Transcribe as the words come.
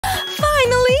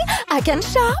I can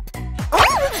shop.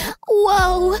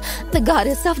 Whoa, the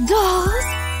goddess of dolls.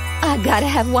 I gotta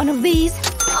have one of these.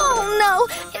 Oh no,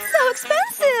 it's so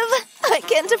expensive. I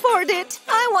can't afford it.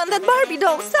 I want that Barbie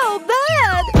doll so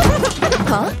bad.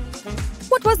 Huh?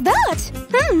 What was that?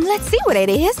 Let's see what it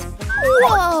is.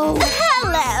 Whoa.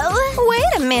 Hello.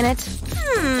 Wait a minute.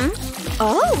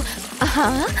 Oh,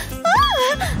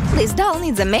 this doll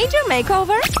needs a major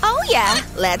makeover. Oh yeah,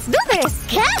 let's do this.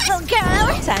 Careful,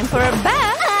 girl. Time for a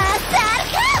bath.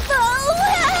 Careful.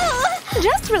 Whoa.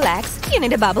 Just relax. You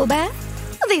need a bubble bath.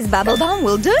 This bubble balm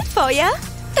will do it for you.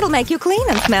 It'll make you clean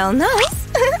and smell nice.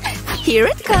 Here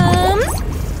it comes.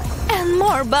 And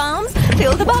more bombs.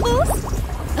 Fill the bubbles.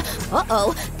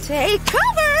 Uh-oh. Take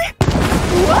cover.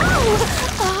 Whoa.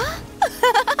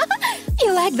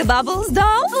 You like the bubbles,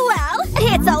 doll? Well,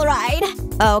 it's all right.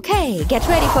 Okay, get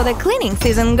ready for the cleaning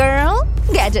season, girl.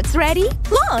 Gadgets ready?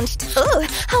 Launched. Ugh,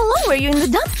 how long were you in the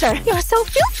dumpster? You're so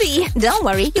filthy. Don't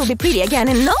worry, you'll be pretty again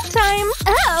in no time.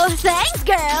 Oh, thanks,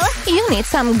 girl. You need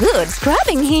some good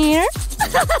scrubbing here.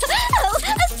 Oh,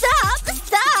 stop.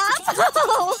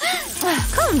 Oh.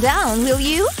 Calm down, will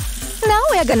you? Now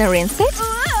we're gonna rinse it.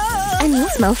 And you'll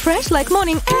smell fresh like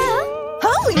morning air.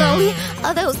 Holy moly!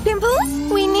 Are those pimples?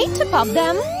 We need to pop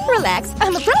them. Relax,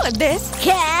 I'm a pro at this.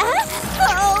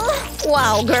 Careful!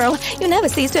 Wow, girl, you never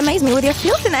cease to amaze me with your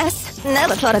filthiness.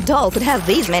 Never thought a doll could have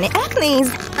these many acnes.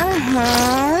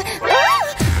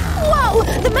 Wow,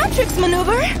 the Matrix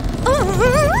maneuver.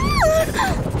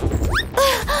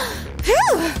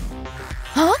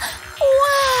 Huh?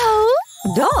 Wow!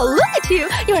 Doll, look at you.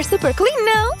 You are super clean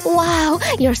now. Wow,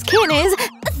 your skin is...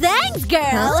 Thanks, girl.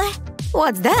 Huh?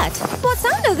 What's that? What's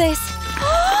under this?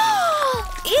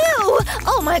 Ew!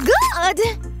 Oh my god!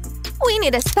 We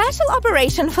need a special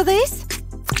operation for this.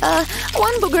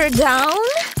 One booger down.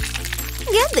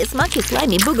 Get this mucky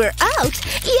slimy booger out.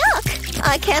 Yuck!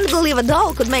 I can't believe a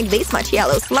doll could make this much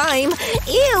yellow slime.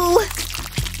 Ew!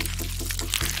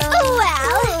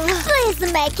 Well, please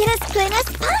make it as clean as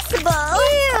possible.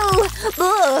 Ew!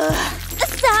 Ugh.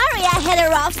 Sorry I had a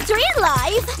rough street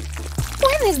life.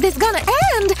 When is this gonna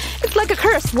end? It's like a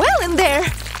cursed well in there.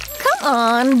 Come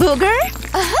on, booger.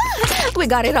 Aha! We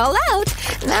got it all out.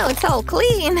 Now it's all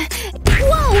clean.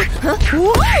 Whoa!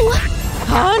 Whoa!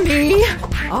 Honey,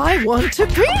 I want to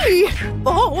pee.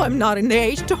 Oh, I'm not in the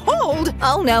age to hold.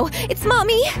 Oh no, it's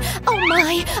Mommy. Oh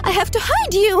my, I have to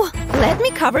hide you. Let me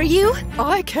cover you.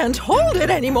 I can't hold it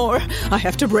anymore. I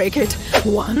have to break it.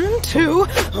 1, 2.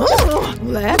 Oh,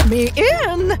 let me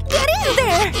in. Get in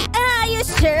there. Are you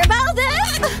sure about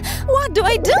this? What do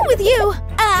I do with you?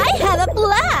 I have a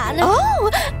plan. Oh,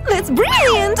 that's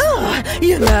brilliant.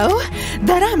 You know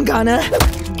that I'm gonna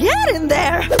get in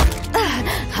there.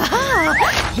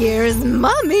 Here's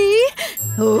Mommy.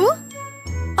 Who?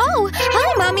 Oh,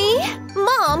 hi, Mommy.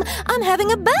 Mom, I'm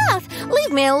having a bath.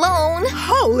 Leave me alone.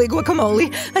 Holy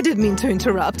guacamole. I didn't mean to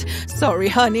interrupt. Sorry,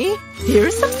 honey.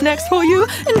 Here's some snacks for you.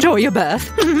 Enjoy your bath.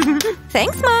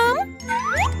 Thanks, Mom.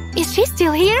 Is she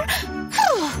still here?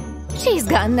 She's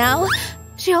gone now.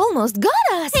 She almost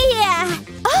got us. Yeah.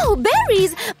 Oh,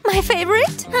 berries. My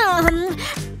favorite.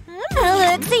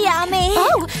 Looks yummy.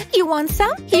 Oh, you want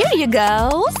some? Here you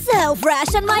go. So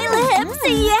fresh on my lips.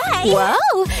 Yay. Wow,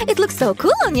 it looks so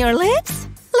cool on your lips.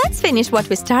 Let's finish what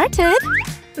we started.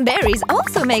 Berries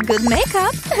also make good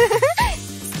makeup.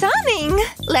 Stunning.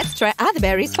 Let's try other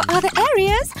berries for other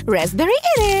areas. Raspberry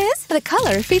it is. The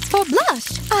color fits for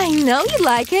blush. I know you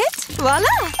like it. Voila.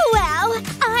 Wow,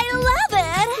 I love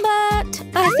it.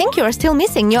 But I think you're still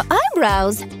missing your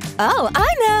eyebrows. Oh,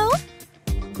 I know.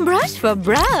 Brush for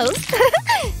brows.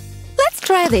 Let's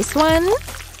try this one.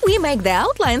 We make the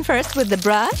outline first with the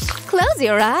brush. Close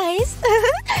your eyes.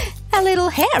 A little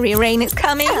hairy rain is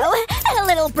coming. Oh, a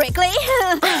little prickly.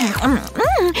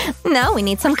 Now we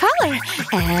need some color.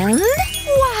 And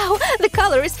wow, the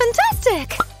color is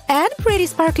fantastic. Add pretty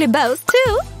sparkly bows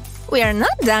too. We are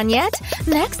not done yet.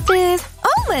 Next is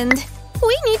almond.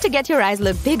 We need to get your eyes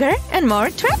look bigger and more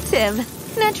attractive.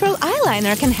 Natural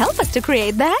eyeliner can help us to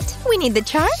create that. We need the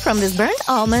char from this burnt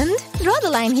almond. Draw the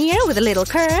line here with a little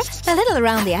curve. A little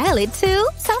around the eyelid too.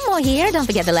 Some more here, don't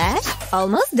forget the lash.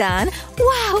 Almost done.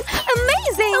 Wow,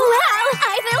 amazing! Wow,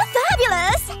 I feel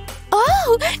fabulous!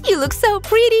 Oh, you look so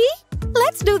pretty.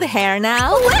 Let's do the hair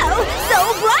now. Wow,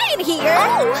 so bright here!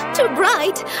 Oh, too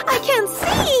bright. I can't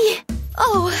see.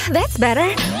 Oh, that's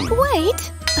better.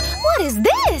 Wait, what is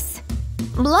this?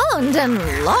 Blonde and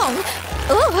long.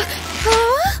 Oh.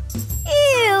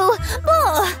 Ew!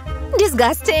 Oh,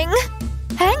 disgusting!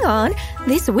 Hang on,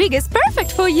 this wig is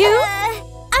perfect for you!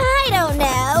 I don't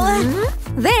know.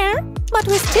 There! But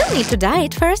we still need to dye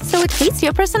it first so it fits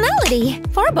your personality.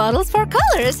 4 bottles, 4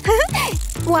 colors.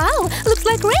 Wow, looks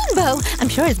like rainbow. I'm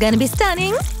sure it's gonna be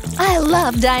stunning. I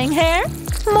love dyeing hair.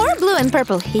 More blue and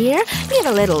purple here. Give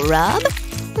a little rub.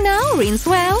 Now rinse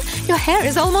well. Your hair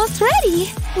is almost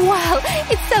ready. Wow,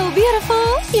 it's so beautiful.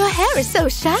 Your hair is so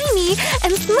shiny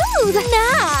and smooth.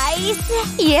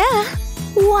 Nice. Yeah.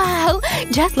 Wow,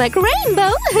 just like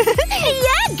rainbow.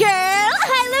 Yeah, girl.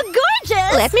 I look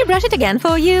gorgeous. Let me brush it again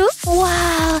for you.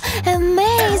 Wow,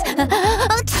 amazing.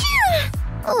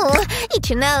 Oh,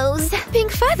 itchy nose.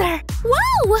 Pink feather.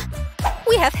 Wow.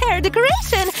 We have hair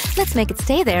decoration. Let's make it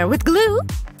stay there with glue.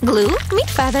 Glue, meet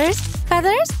feathers.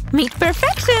 Feathers, meet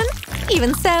perfection.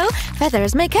 Even so,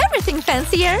 feathers make everything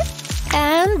fancier.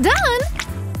 And done.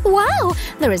 Wow,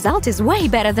 the result is way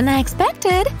better than I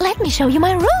expected. Let me show you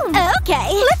my room.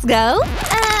 Okay. Let's go.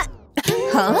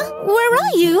 Huh? Where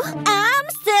are you? I'm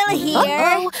still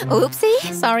here.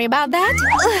 Oopsie. Sorry about that.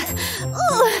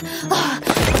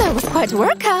 That was quite a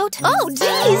workout. Oh,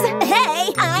 jeez.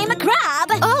 Hey, I'm a crab.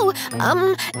 Oh,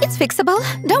 it's fixable.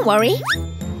 Don't worry.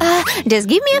 Just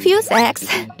give me a few secs.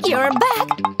 You're back.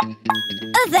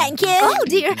 Thank you. Oh,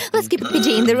 dear. Let's keep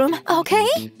PG in the room, okay?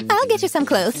 I'll get you some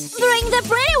clothes. Bring the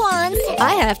pretty ones.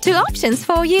 I have 2 options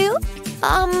for you.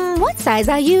 What size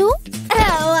are you?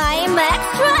 Oh, I'm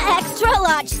extra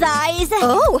large size.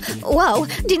 Oh, wow.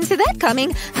 Didn't see that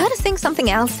coming. Had to think something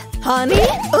else. Honey?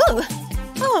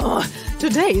 Oh,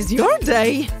 today's your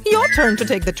day. Your turn to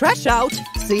take the trash out.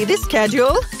 See this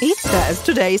schedule? It says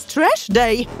today's trash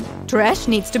day. Trash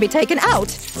needs to be taken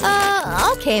out.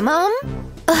 Okay, Mom.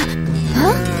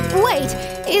 Huh? Wait,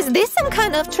 is this some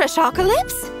kind of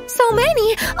trashocalypse? So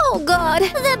many! Oh, God!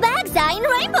 The bags are in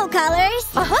rainbow colors.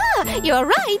 Aha! You're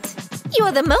right!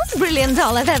 You're the most brilliant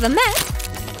doll I've ever met!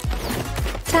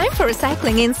 Time for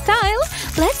recycling in style.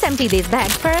 Let's empty these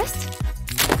bags first.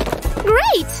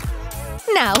 Great!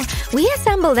 Now, we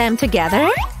assemble them together.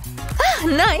 Ah,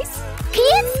 nice!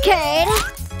 Cute skirt.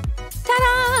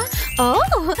 Ta-da!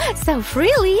 Oh, so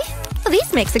frilly!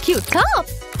 This makes a cute top!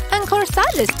 And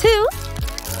corsages, too!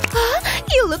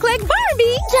 You look like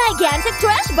Barbie! Gigantic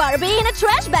trash Barbie in a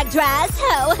trash bag dress.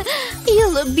 Oh, you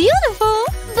look beautiful!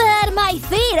 But my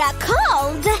feet are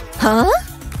cold. Huh?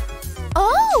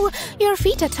 Oh, your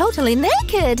feet are totally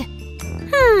naked.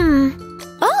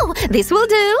 Oh, this will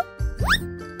do.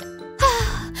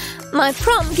 My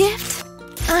prom gift.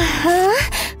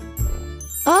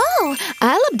 Oh,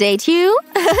 I'll update you.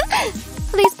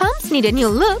 These pumps need a new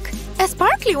look. A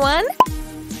sparkly one.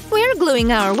 We're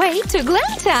gluing our way to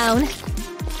Glam Town.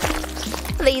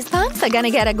 These pumps are gonna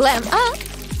get a glam up.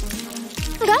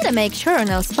 Gotta make sure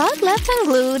no spot left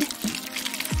unglued.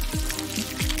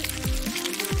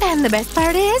 And the best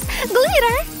part is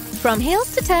glitter! From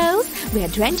heels to toes, we are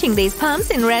drenching these pumps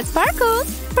in red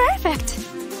sparkles. Perfect!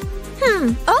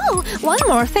 Oh, one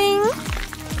more thing.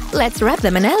 Let's wrap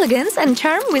them in elegance and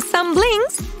charm with some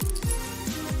blings.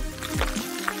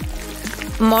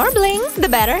 More blings, the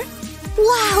better.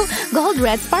 Wow, gold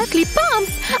red sparkly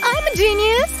pumps! I'm a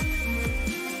genius!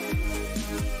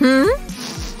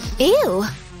 Ew,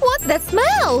 what's that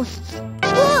smell?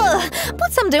 Ugh,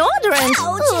 put some deodorant.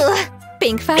 Ugh.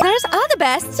 Pink feathers are the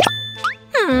best.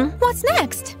 What's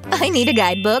next? I need a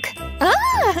guidebook.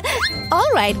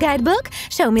 All right, guidebook.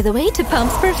 Show me the way to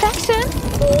pumps perfection.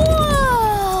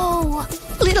 Whoa!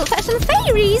 Little fashion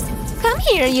fairies. Come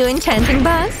here, you enchanting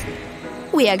bugs.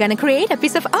 We are gonna create a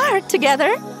piece of art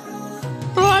together.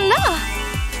 Voila!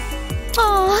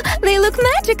 Oh, they look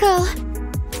magical.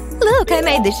 Look, I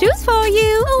made the shoes for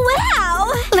you.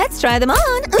 Wow! Let's try them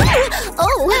on.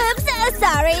 Oh, I'm so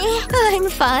sorry. I'm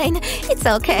fine. It's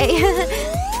okay.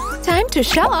 Time to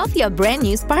show off your brand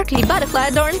new sparkly butterfly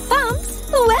adorned pumps.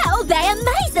 Wow, they're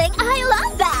amazing. I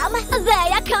love them.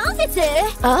 They are comfy too.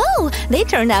 Oh, they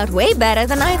turned out way better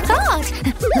than I thought.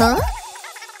 Huh?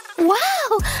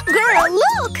 Wow! Girl,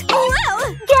 look!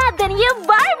 Wow! Get the new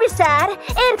Barbie set!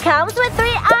 It comes with 3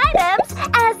 items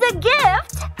as a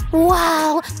gift!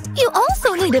 Wow! You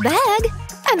also need a bag!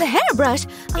 And a hairbrush!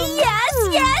 Yes!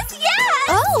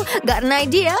 Oh, got an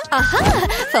idea! Aha!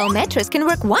 Foam mattress can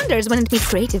work wonders when it meets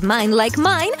creative mind like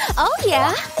mine! Oh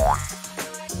yeah!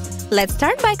 Let's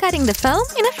start by cutting the foam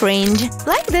in a fringe,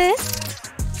 like this.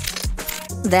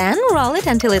 Then roll it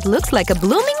until it looks like a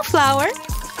blooming flower.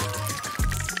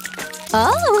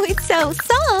 Oh, it's so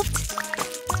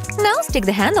soft! Now stick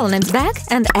the handle on its back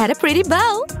and add a pretty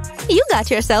bow. You got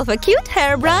yourself a cute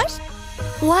hairbrush.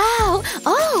 Wow!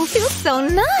 Oh, feels so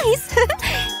nice!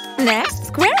 Next,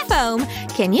 square foam.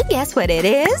 Can you guess what it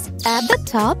is? At the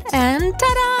top and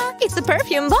ta-da! It's a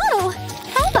perfume bottle!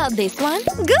 How about this one?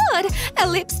 Good! A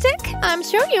lipstick? I'm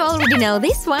sure you already know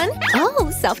this one.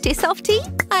 Oh, softy softy.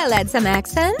 I'll add some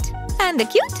accent. And a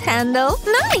cute handle.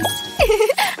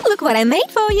 Nice! Look what I made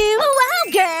for you.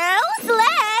 Wow, girl!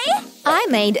 Slay! I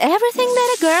made everything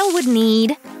that a girl would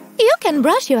need. You can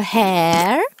brush your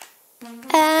hair.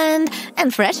 And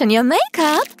freshen your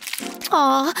makeup.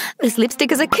 Aw, this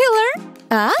lipstick is a killer.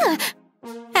 Ah,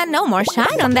 and no more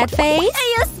shine on that face.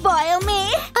 You spoil me.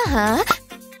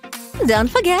 Don't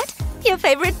forget your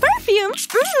favorite perfume.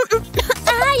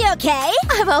 Are you okay?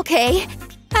 I'm okay.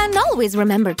 And always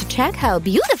remember to check how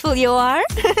beautiful you are.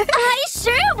 I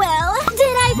sure will.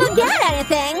 Did I forget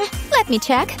anything? Let me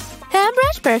check.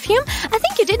 Hairbrush, perfume. I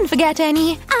think you didn't forget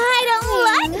any. I don't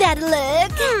like that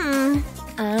look.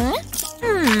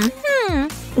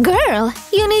 Girl,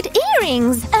 you need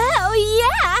earrings. Oh,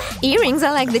 yeah. Earrings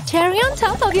are like the cherry on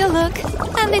top of your look.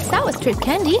 And this sour strip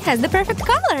candy has the perfect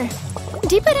color.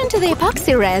 Dip it into the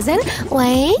epoxy resin.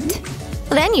 Wait.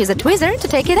 Then use a tweezer to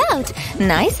take it out.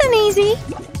 Nice and easy.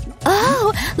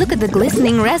 Oh, look at the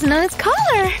glistening resin on its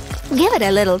collar. Give it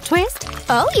a little twist.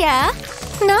 Oh, yeah.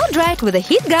 Now dry it with a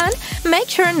heat gun. Make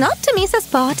sure not to miss a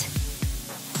spot.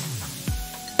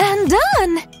 And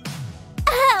done!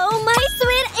 Oh, my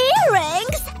sweet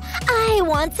earrings! I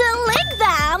want to lick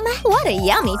them! What a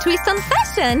yummy twist on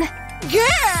fashion!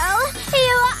 Girl,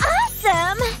 you are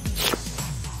awesome!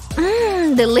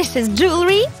 Delicious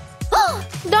jewelry! Oh,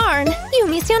 darn! You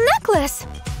missed your necklace!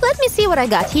 Let me see what I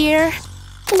got here.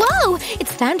 Whoa!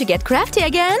 It's time to get crafty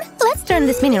again! Let's turn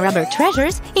these mini rubber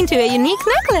treasures into a unique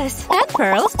necklace! Add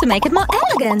pearls to make it more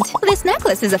elegant! This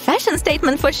necklace is a fashion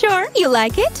statement for sure! You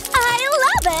like it? I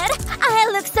love it! I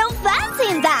look so fancy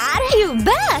in that! You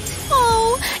bet!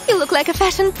 Oh, you look like a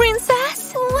fashion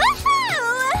princess!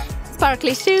 Woohoo!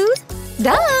 Sparkly shoes?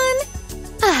 Done!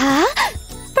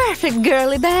 Perfect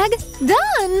girly bag!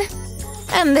 Done!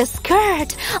 And the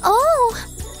skirt! Oh!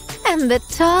 And the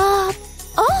top!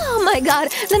 Oh my god,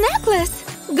 the necklace!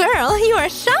 Girl, you are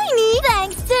shiny!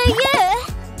 Thanks to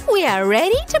you! We are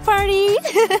ready to party!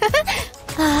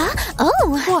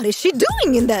 Oh! What is she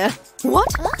doing in there? What?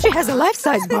 She has a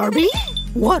life-size Barbie?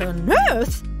 What on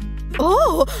earth?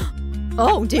 Oh!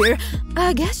 Oh dear.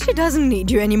 I guess she doesn't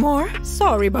need you anymore.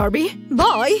 Sorry, Barbie.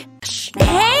 Bye!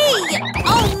 Hey!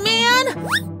 Oh, man!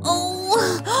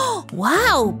 Oh!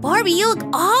 Wow, Barbie, you look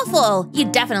awful! You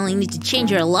definitely need to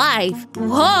change your life.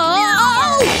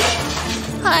 Whoa!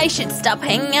 I should stop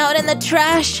hanging out in the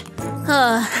trash.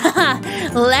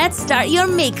 Let's start your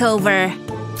makeover.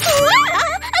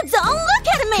 Don't look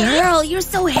at me! Girl, you're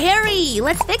so hairy.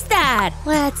 Let's fix that.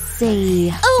 Let's see.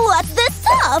 What's this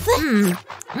stuff?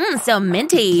 So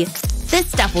minty. This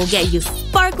stuff will get you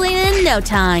sparkling in no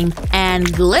time.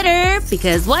 And glitter,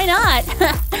 because why not?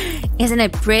 Isn't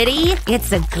it pretty?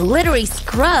 It's a glittery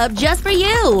scrub just for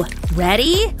you.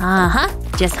 Ready?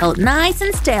 Just hold nice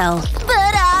and still.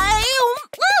 But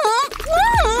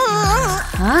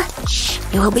Shh,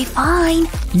 it will be fine.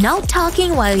 No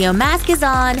talking while your mask is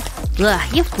on.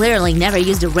 Ugh, you've clearly never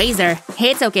used a razor.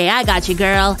 It's okay, I got you,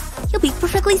 girl. You'll be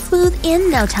perfectly smooth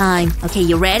in no time. Okay,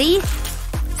 you ready?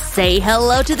 Say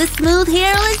hello to the smooth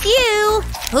hairless you!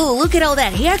 Oh, look at all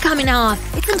that hair coming off!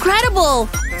 It's incredible!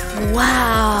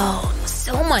 Wow,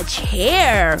 so much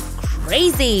hair!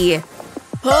 Crazy!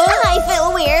 I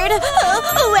feel weird.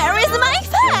 Where is my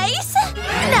face?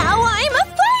 Now I'm a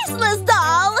faceless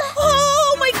doll!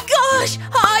 Oh my gosh!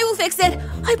 I will fix it!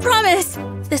 I promise!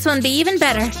 This one be even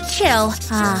better. Chill.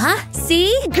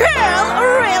 See? Girl,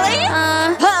 really?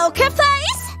 Poker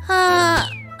face?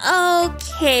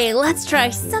 Okay, let's try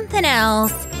something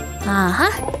else.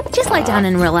 Just lie down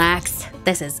and relax.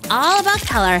 This is all about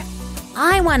color.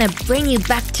 I want to bring you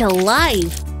back to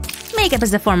life. Makeup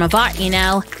is a form of art, you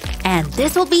know. And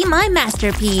this will be my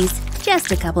masterpiece.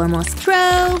 Just a couple more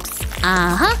strokes.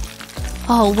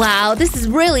 Oh wow, this is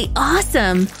really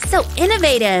awesome. So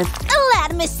innovative.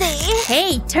 Let me see.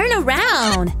 Hey, turn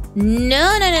around.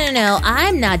 No.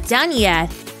 I'm not done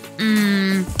yet.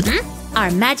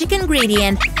 Our magic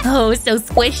ingredient. Oh, so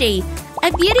squishy.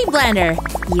 A beauty blender.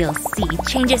 You'll see, it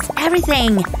changes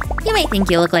everything. You may think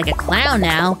you look like a clown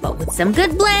now, but with some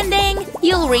good blending,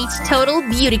 you'll reach total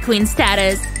beauty queen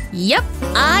status. Yep,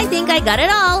 I think I got it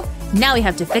all. Now we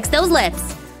have to fix those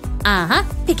lips.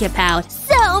 Pick your pout.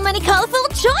 So many colorful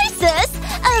choices!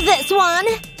 This one.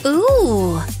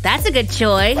 Ooh, that's a good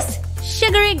choice.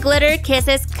 Sugary glitter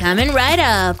kisses coming right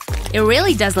up. It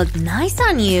really does look nice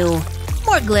on you.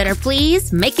 More glitter,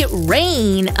 please. Make it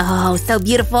rain. Oh, so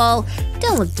beautiful.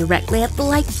 Don't look directly at the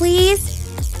light, please.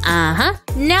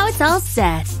 Now it's all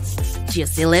set.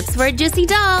 Juicy lips for a juicy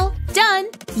doll. Done.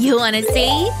 You wanna see?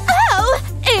 Oh,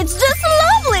 it's just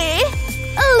lovely!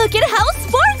 Look at how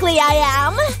sparkly I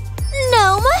am!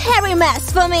 No more hairy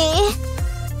mess for me!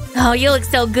 Oh, you look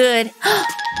so good.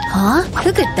 Huh?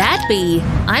 Who could that be?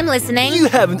 I'm listening. You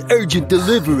have an urgent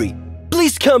delivery.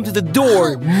 Please come to the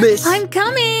door, miss. I'm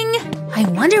coming! I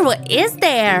wonder what is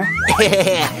there?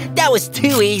 That was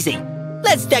too easy.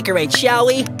 Let's decorate, shall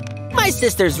we? My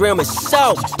sister's room is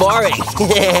so boring.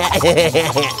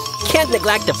 Can't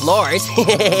neglect the floors.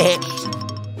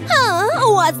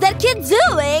 Huh? What's that kid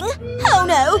doing? Oh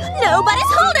no!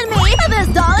 Nobody's holding me! This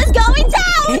doll is going down!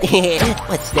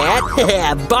 What's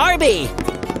that? Barbie!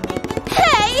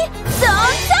 Hey!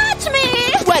 Don't touch me!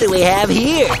 What do we have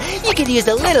here? You could use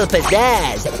a little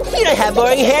pizzazz. You don't have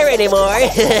boring hair anymore.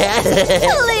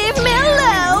 Leave me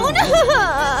alone!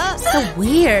 So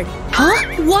weird.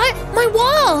 Huh? What? My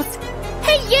walls!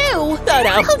 Hey, you! Oh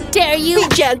no. How dare you!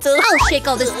 Be gentle. I'll shake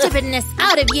all the stupidness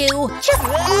out of you! Just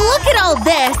look at all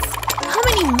this! How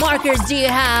many markers do you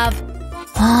have?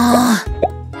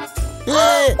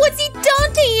 What's he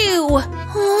done to you?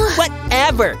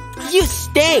 Whatever. You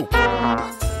stink.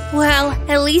 Well,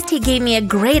 at least he gave me a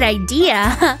great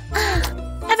idea.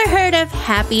 Ever heard of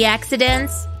happy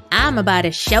accidents? I'm about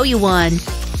to show you one.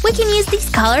 We can use these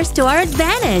colors to our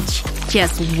advantage.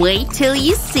 Just wait till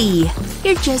you see.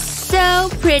 You're just so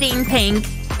pretty in pink.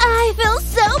 I feel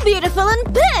so beautiful in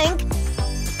pink!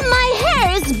 My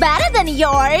hair is better than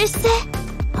yours!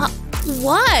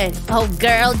 What? Oh,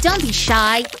 girl, don't be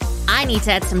shy. I need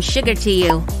to add some sugar to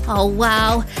you. Oh,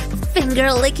 wow.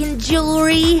 Finger-licking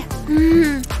jewelry.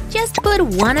 Just put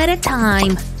one at a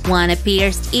time. Want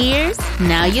pierced ears?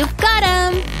 Now you've got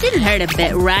them. Didn't hurt a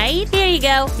bit, right? Here you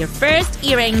go. Your first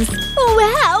earrings.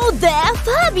 Wow, they're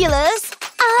fabulous!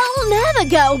 I'll never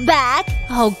go back!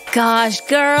 Oh gosh,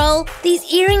 girl. These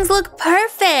earrings look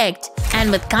perfect.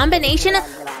 And with combination of…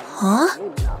 Huh?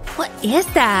 What is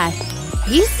that?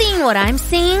 Are you seeing what I'm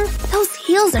seeing? Those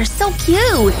heels are so cute.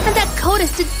 And that coat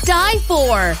is to die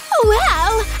for.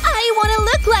 Wow, I want to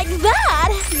look like that!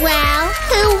 Well,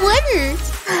 who wouldn't?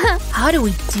 How do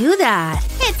we do that?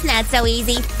 It's not so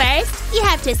easy. First, you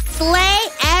have to slay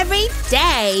every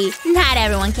day. Not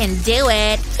everyone can do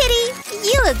it. Kitty,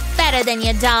 you look better than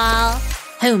your doll.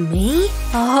 Who, me?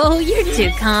 Oh, you're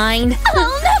too kind.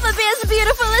 I'll never be as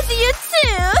beautiful as you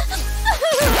too!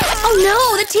 Oh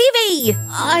no, the TV!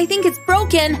 I think it's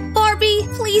broken. Barbie,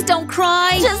 please don't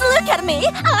cry. Just look at me!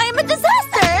 I'm a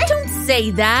disaster! Don't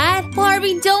say that.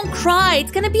 Barbie, don't cry.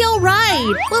 It's gonna be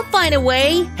alright. We'll find a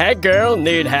way. Hey girl,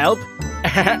 need help?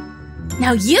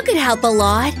 Now you could help a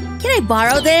lot. Can I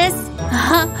borrow this?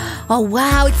 Oh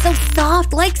wow, it's so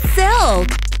soft like silk.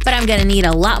 But I'm gonna need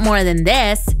a lot more than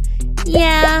this.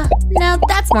 Yeah, now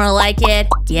that's more like it.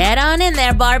 Get on in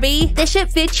there, Barbie. This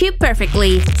should fit you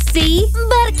perfectly. See?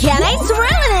 But can I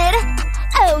ruin it?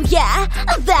 Oh yeah,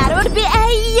 that would be a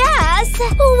yes!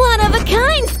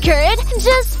 One-of-a-kind skirt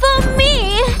just for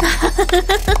me!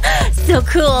 So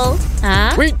cool.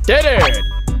 Huh? We did it!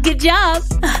 Good job.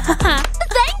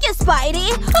 Thank you, Spidey!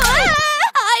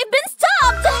 I've been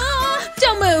stopped!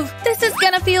 Don't move. This is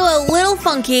gonna feel a little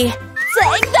funky.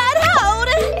 Take that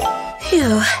out!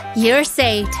 Phew, you're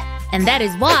saved. And that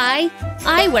is why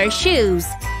I wear shoes.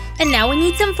 And now we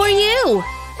need some for you.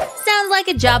 Sounds like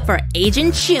a job for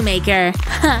Agent Shoemaker.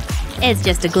 It's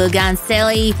just a glue gun,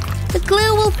 silly. The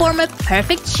glue will form a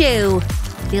perfect shoe.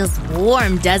 Feels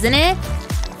warm, doesn't it?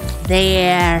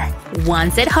 There.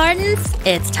 Once it hardens,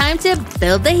 it's time to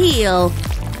build the heel.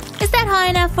 Is that high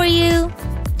enough for you?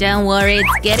 Don't worry,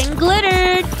 it's getting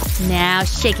glittered. Now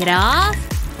shake it off.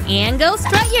 And go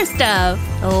strut your stuff.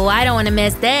 Oh, I don't want to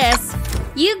miss this.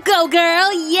 You go,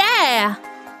 girl. Yeah.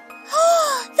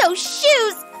 Those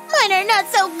shoes! Mine are not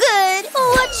so good!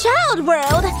 What child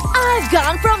world! I've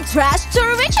gone from trash to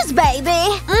riches,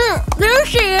 baby! There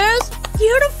she is.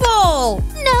 Beautiful.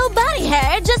 No body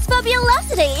hair, just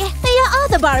fabulosity! You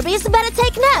other Barbies better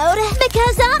take note,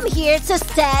 because I'm here to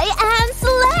stay and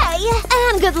slay!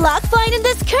 And good luck finding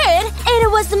this skirt! It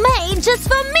was made just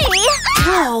for me!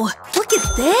 Whoa, look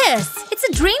at this. It's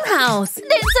a dream house.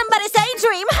 Did somebody say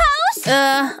dream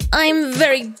house? I'm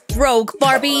very broke,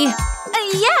 Barbie.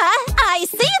 Yeah, I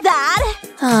see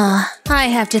that! I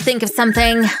have to think of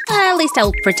something. At least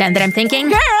I'll pretend that I'm thinking.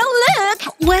 Girl,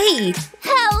 look! Wait.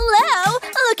 Hello!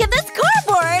 Look at this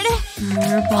cardboard!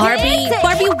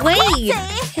 Barbie, wait!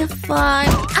 Glitzy. If I…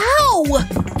 Ow!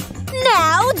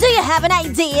 Now, do you have an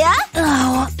idea?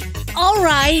 Oh,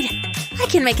 alright. I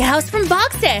can make a house from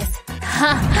boxes.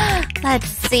 Let's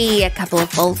see, a couple of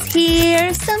folds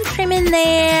here, some trim in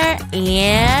there,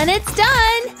 and it's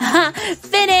done!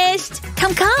 Finished!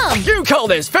 Come! You call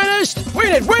this finished? We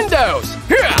need windows!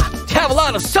 Yeah, to have a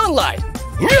lot of sunlight!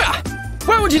 Yeah.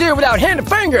 What would you do without hand and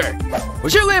finger?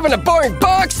 Would you live in a boring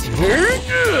box?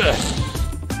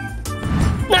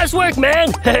 Nice work,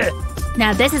 man!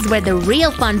 Now this is where the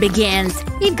real fun begins.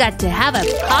 We've got to have a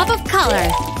pop of color.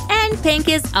 And pink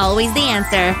is always the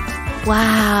answer.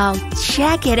 Wow,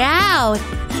 check it out!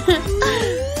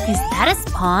 Is that a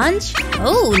sponge?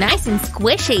 Oh, nice and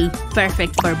squishy.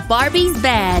 Perfect for Barbie's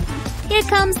bed. Here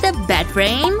comes the bed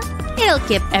frame. It'll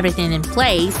keep everything in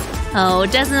place. Oh,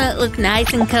 doesn't it look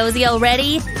nice and cozy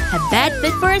already? A bed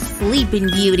fit for a sleeping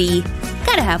beauty.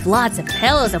 Gotta have lots of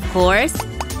pillows, of course.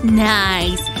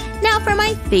 Nice. Now for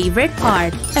my favorite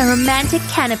part, a romantic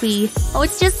canopy. Oh,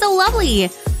 it's just so lovely.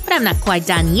 But I'm not quite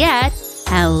done yet.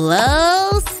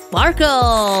 Hello,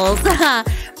 sparkles!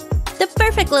 The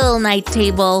perfect little night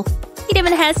table. It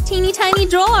even has teeny tiny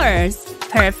drawers.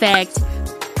 Perfect.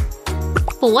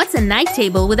 But what's a night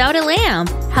table without a lamp?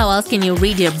 How else can you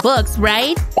read your books,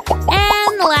 right?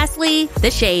 And lastly,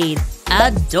 the shade.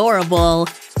 Adorable.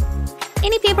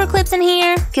 Any paper clips in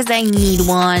here? Because I need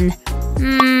one.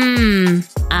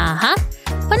 Uh-huh.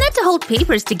 But not to hold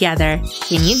papers together.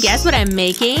 Can you guess what I'm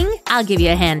making? I'll give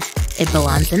you a hint. It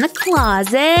belongs in the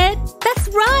closet. That's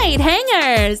right,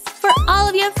 hangers! For all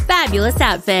of your fabulous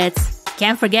outfits.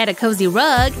 Can't forget a cozy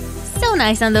rug. So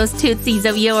nice on those tootsies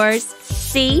of yours.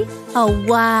 See? Oh,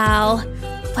 wow.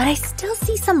 But I still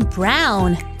see some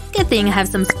brown. Good thing I have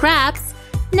some scraps.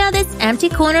 Now this empty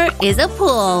corner is a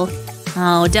pool.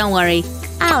 Oh, don't worry.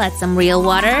 I'll add some real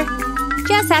water.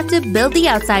 Just have to build the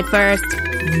outside first.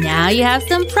 Now you have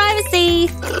some privacy.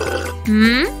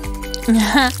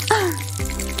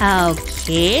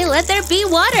 Okay, let there be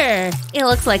water. It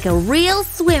looks like a real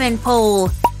swimming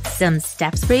pool. Some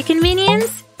steps for your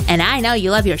convenience. And I know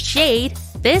you love your shade.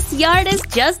 This yard is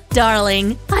just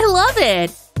darling. I love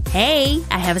it. Hey,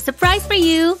 I have a surprise for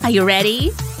you. Are you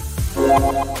ready?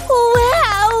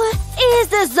 Wow! Is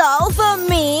this all for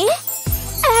me?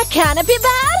 A canopy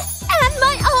bed? And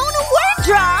my own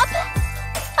wardrobe!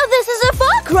 This is a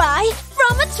far cry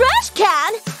from a trash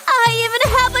can! I even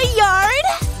have a yard!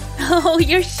 Oh,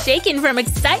 you're shaking from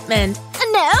excitement.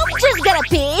 No, just gotta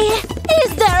pee.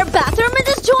 Is there a bathroom in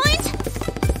this joint?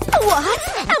 What?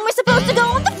 Am I supposed to go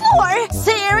on the floor?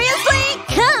 Seriously?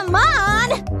 Come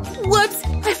on! Whoops!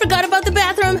 I forgot about the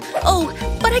bathroom. Oh,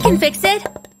 but I can fix it.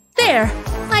 There.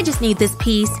 I just need this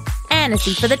piece. And a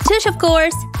seat for the tush, of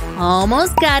course.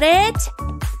 Almost got it.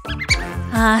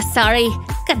 Sorry.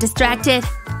 Got distracted.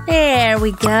 There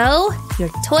we go. Your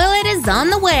toilet is on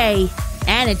the way.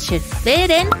 And it should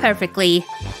fit in perfectly.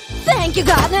 Thank you,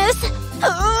 goddess! You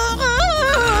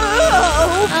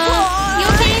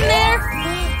okay in there?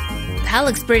 That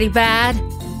looks pretty bad.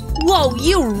 Whoa,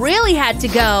 you really had to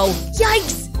go.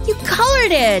 Yikes! You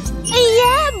colored it!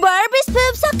 Yeah, Barbie's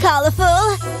poops are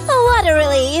colorful. What a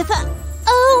relief.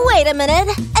 Oh, wait a minute.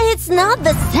 It's not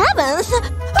the 7th.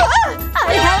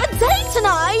 I have a date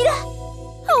tonight.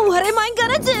 What am I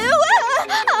gonna do?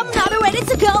 I'm not ready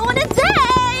to go on a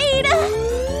date!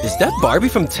 Is that Barbie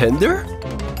from Tinder?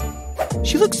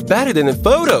 She looks better than in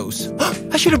photos.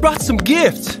 I should have brought some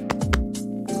gifts.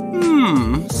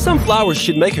 Some flowers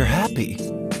should make her happy.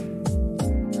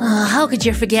 How could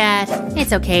you forget?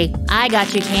 It's okay. I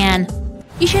got you, Can.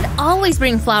 You should always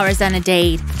bring flowers on a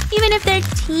date, even if they're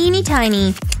teeny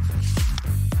tiny.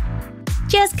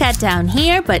 Just cut down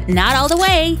here, but not all the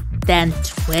way. Then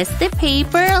twist the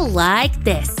paper like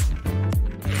this.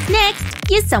 Next,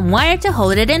 use some wire to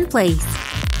hold it in place.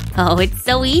 Oh, it's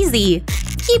so easy.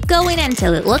 Keep going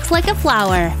until it looks like a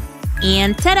flower.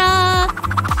 And ta-da!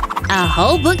 A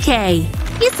whole bouquet.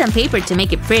 Use some paper to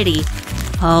make it pretty.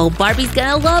 Oh, Barbie's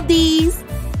gonna love these.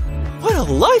 What a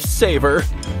lifesaver!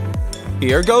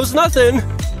 Here goes nothing.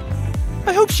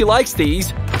 I hope she likes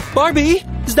these. Barbie,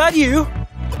 is that you?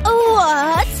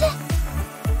 What?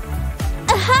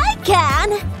 Hi,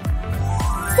 Can.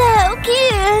 So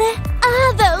cute.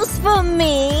 Are those for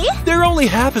me? They're only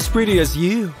half as pretty as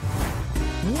you.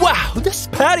 Wow, this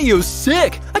patio's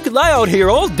sick. I could lie out here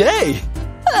all day.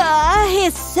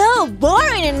 He's so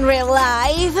boring in real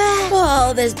life.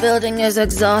 Oh, this building is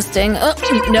exhausting.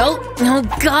 No,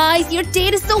 guys, your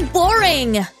date is so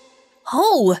boring.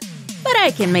 Oh, but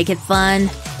I can make it fun.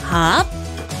 Hop,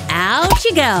 out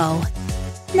you go.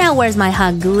 Now where's my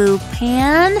hot glue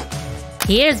pan?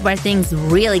 Here's where things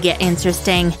really get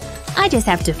interesting. I just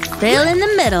have to fill in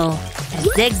the middle. A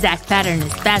zigzag pattern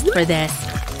is best for this.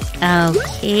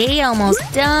 Okay, almost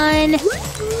done.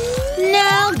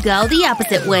 Now go the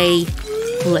opposite way.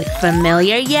 Look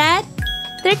familiar yet?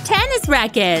 They're tennis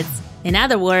rackets. In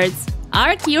other words,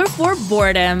 our cure for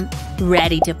boredom.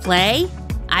 Ready to play?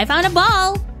 I found a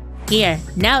ball. Here,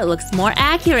 now it looks more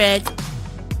accurate.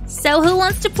 So who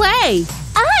wants to play?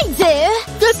 I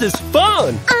do! This is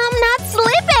fun! I'm not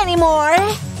sleepy anymore!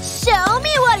 Show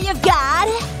me what you've got!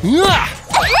 Yeah.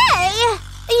 Hey!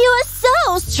 You are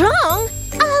so strong!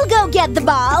 I'll go get the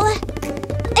ball.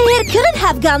 It couldn't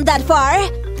have gone that far.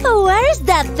 Where's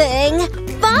that thing?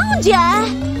 Found ya!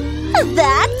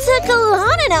 That took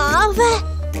long enough.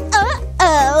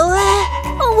 Uh-oh.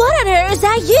 What on earth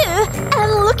are you?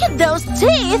 And look at those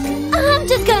teeth! I'm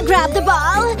just gonna grab the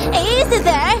ball. Easy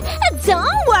there.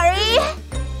 Don't worry.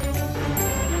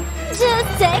 Just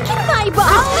taking my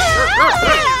ball.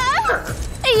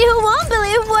 You won't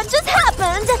believe what just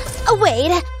happened.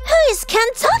 Wait, who is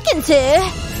Ken talking to?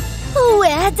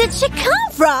 Where did she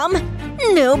come from?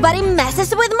 Nobody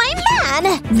messes with my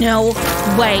man. No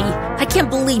way. I can't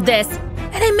believe this.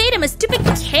 And I made him a stupid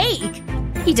cake.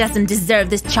 He doesn't deserve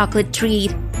this chocolate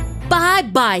treat.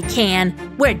 Bye-bye, Ken.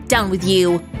 We're done with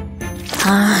you.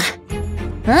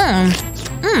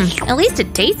 At least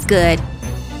it tastes good.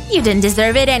 You didn't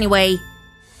deserve it anyway.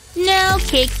 No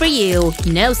cake for you.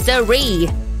 No siree.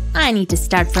 I need to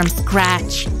start from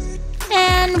scratch.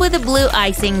 And with a blue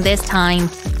icing this time.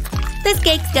 This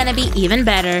cake's gonna be even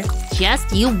better.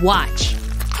 Just you watch.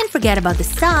 And forget about the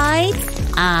sides.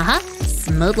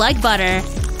 Smooth like butter.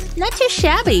 Not too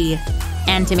shabby.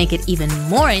 And to make it even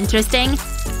more interesting,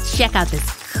 check out this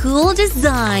cool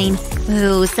design.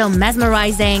 Ooh, so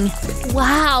mesmerizing.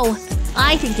 Wow.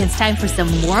 I think it's time for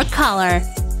some more color.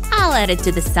 I'll add it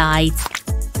to the sides.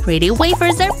 Pretty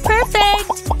wafers are perfect!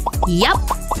 Yup,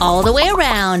 all the way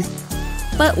around.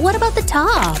 But what about the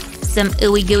top? Some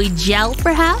ooey gooey gel,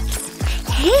 perhaps?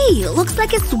 Hey, looks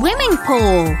like a swimming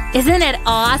pool! Isn't it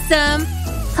awesome?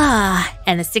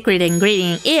 And the secret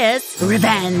ingredient is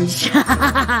revenge.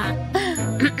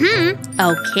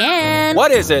 Oh, Ken.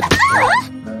 What is it?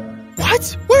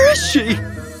 What? Where is she?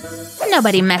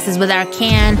 Nobody messes with our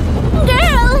Ken.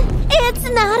 Girl, it's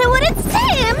not what it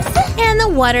seems! And the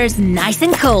water's nice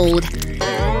and cold.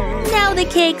 Now the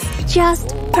cake's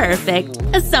just perfect.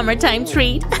 A summertime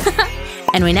treat.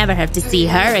 And we never have to see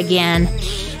her again.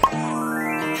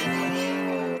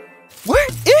 Where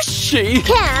is she?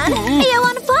 Ken, you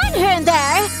won't find her in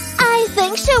there. I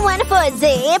think she went for a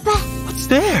dip. What's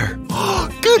there?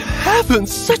 Good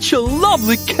heavens, such a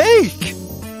lovely cake!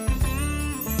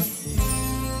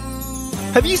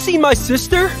 Have you seen my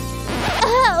sister?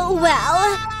 Oh,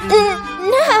 well…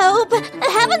 no, but I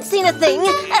haven't seen a thing.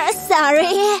 Sorry.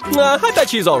 I bet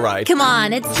she's alright. Come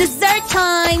on, it's dessert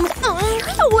time!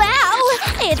 Wow,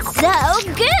 it's so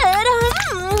good!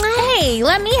 Hey,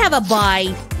 let me have a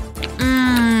bite.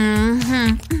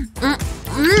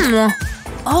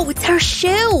 Oh, it's her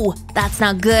shoe! That's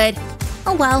not good.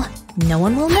 Oh well, no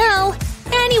one will know.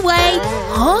 Anyway…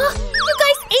 Huh? You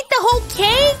guys ate the whole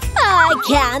cake? I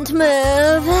can't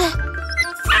move.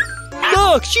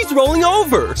 Look, she's rolling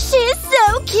over! She's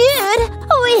so cute!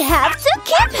 We have to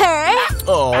keep her!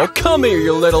 Oh, come here,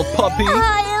 you little puppy!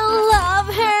 I love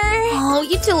her! Oh,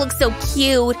 you two look so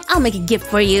cute. I'll make a gift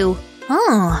for you.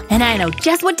 Oh, and I know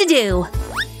just what to do.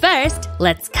 First,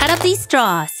 let's cut up these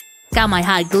straws. Got my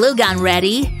hot glue gun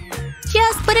ready.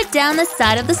 Just put it down the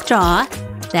side of the straw.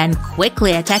 Then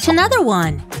quickly attach another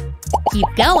one.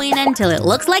 Keep going until it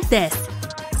looks like this.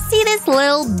 See this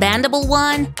little bendable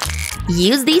one?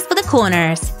 Use these for the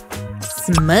corners.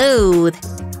 Smooth.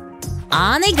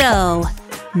 On they go.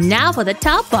 Now for the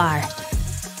top bar.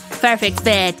 Perfect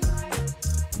fit.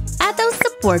 Add those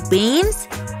support beams.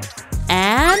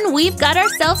 And we've got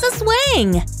ourselves a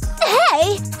swing.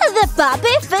 Hey, the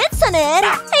puppy fits on it!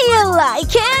 You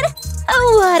like it?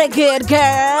 What a good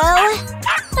girl!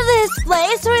 This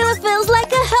place really feels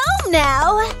like a home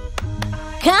now!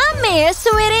 Come here,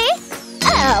 sweetie!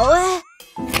 Oh…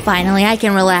 Finally, I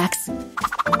can relax.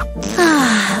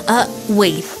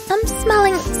 Wait. I'm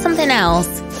smelling something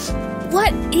else.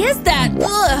 What is that?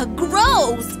 Ugh,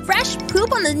 gross! Fresh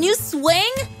poop on the new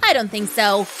swing? I don't think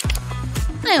so.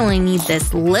 I only need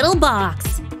this little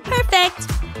box. Perfect!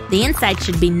 The inside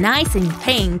should be nice and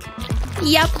pink.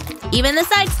 Yup, even the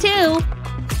sides too.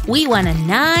 We want a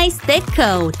nice thick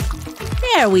coat.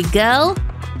 There we go.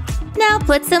 Now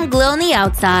put some glue on the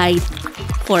outside.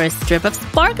 For a strip of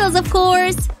sparkles, of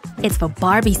course. It's for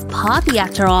Barbie's puppy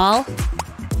after all.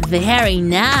 Very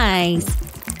nice.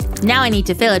 Now I need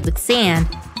to fill it with sand.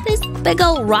 This big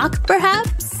old rock,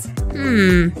 perhaps?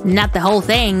 Not the whole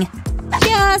thing.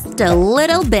 Just a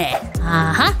little bit.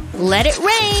 Let it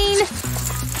rain.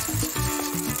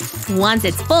 Once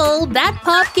it's full, that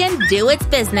pup can do its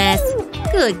business.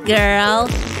 Good girl.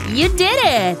 You did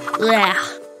it.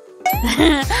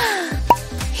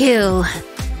 Phew.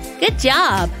 Good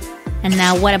job. And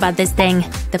now what about this thing?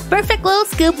 The perfect little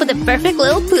scoop with the perfect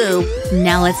little poop.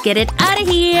 Now let's get it out of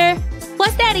here.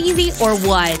 Was that easy or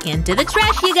what? Into the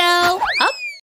trash you go.